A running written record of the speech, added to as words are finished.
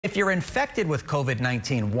If you're infected with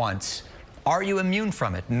COVID-19 once, are you immune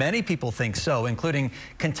from it? Many people think so, including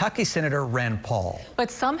Kentucky Senator Rand Paul.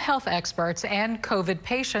 But some health experts and COVID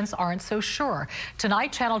patients aren't so sure.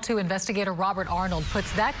 Tonight, Channel 2 investigator Robert Arnold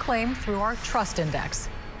puts that claim through our trust index.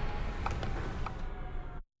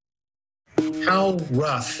 How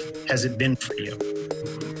rough has it been for you?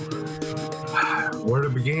 Where to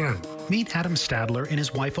begin? Meet Adam Stadler and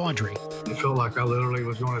his wife, Audrey. It felt like I literally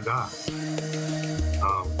was going to die.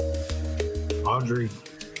 Audrey,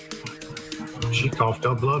 she coughed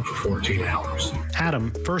up blood for 14 hours.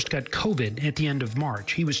 Adam first got COVID at the end of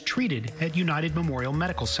March. He was treated at United Memorial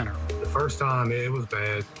Medical Center. The first time it was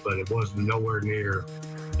bad, but it was nowhere near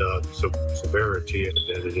the severity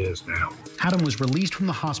that it is now. Adam was released from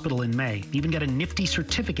the hospital in May, even got a nifty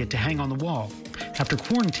certificate to hang on the wall. After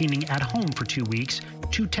quarantining at home for 2 weeks,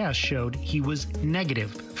 2 tests showed he was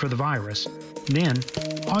negative for the virus. Then,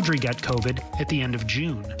 Audrey got COVID at the end of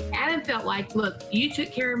June. Adam felt like, look, you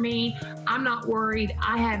took care of me. I'm not worried.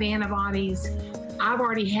 I have antibodies. I've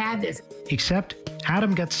already had this. Except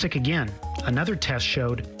Adam got sick again. Another test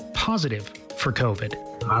showed positive for COVID.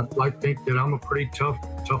 I like to think that I'm a pretty tough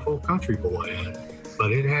old country boy,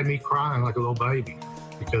 but it had me crying like a little baby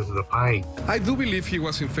because of the pain. I do believe he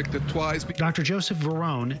was infected twice. Dr. Joseph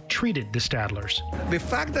Verone treated the Stadlers. The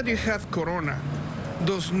fact that you have corona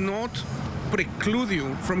does not preclude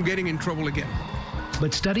you from getting in trouble again.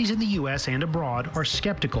 But studies in the U.S. and abroad are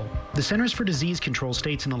skeptical. The Centers for Disease Control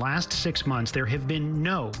states in the last 6 months there have been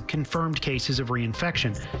no confirmed cases of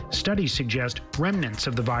reinfection. Studies suggest remnants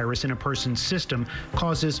of the virus in a person's system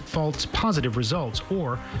causes false positive results,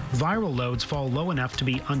 or viral loads fall low enough to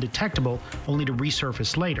be undetectable, only to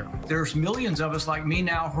resurface later. There's millions of us like me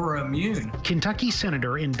now who are immune. Kentucky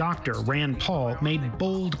Senator and Dr. Rand Paul made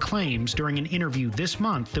bold claims during an interview this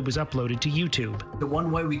month that was uploaded to YouTube. The one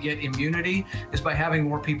way we get immunity is by having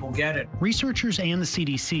more people get it. Researchers and the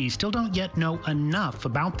CDC still don't yet know enough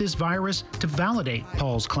about this virus to validate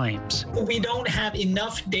Paul's claims. We don't have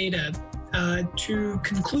enough data to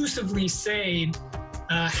conclusively say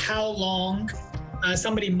how long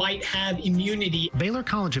somebody might have immunity. Baylor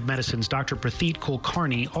College of Medicine's Dr. Prathit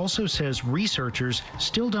Kulkarni also says researchers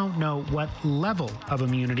still don't know what level of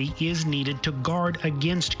immunity is needed to guard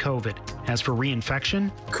against COVID. As for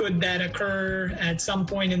reinfection, could that occur at some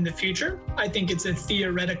point in the future? I think it's a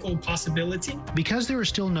theoretical possibility. Because there are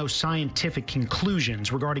still no scientific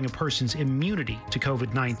conclusions regarding a person's immunity to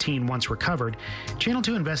COVID-19 once recovered, Channel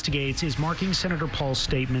 2 Investigates is marking Senator Paul's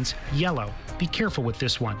statements yellow. Be careful with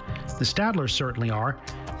this one. The Stadlers certainly are,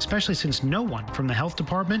 especially since no one from the health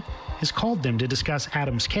department has called them to discuss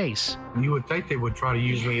Adam's case. You would think they would try to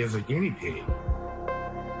use me as a guinea pig.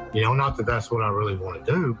 You know, not that that's what I really want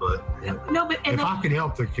to do, but if I could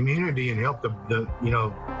help the community and help the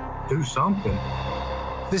do something.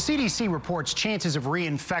 The CDC reports chances of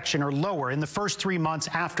reinfection are lower in the first 3 months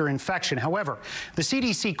after infection. However, the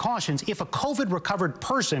CDC cautions if a COVID-recovered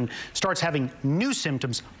person starts having new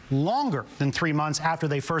symptoms longer than 3 months after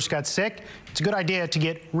they first got sick, it's a good idea to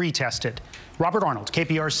get retested. Robert Arnold,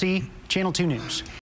 KPRC, Channel 2 News.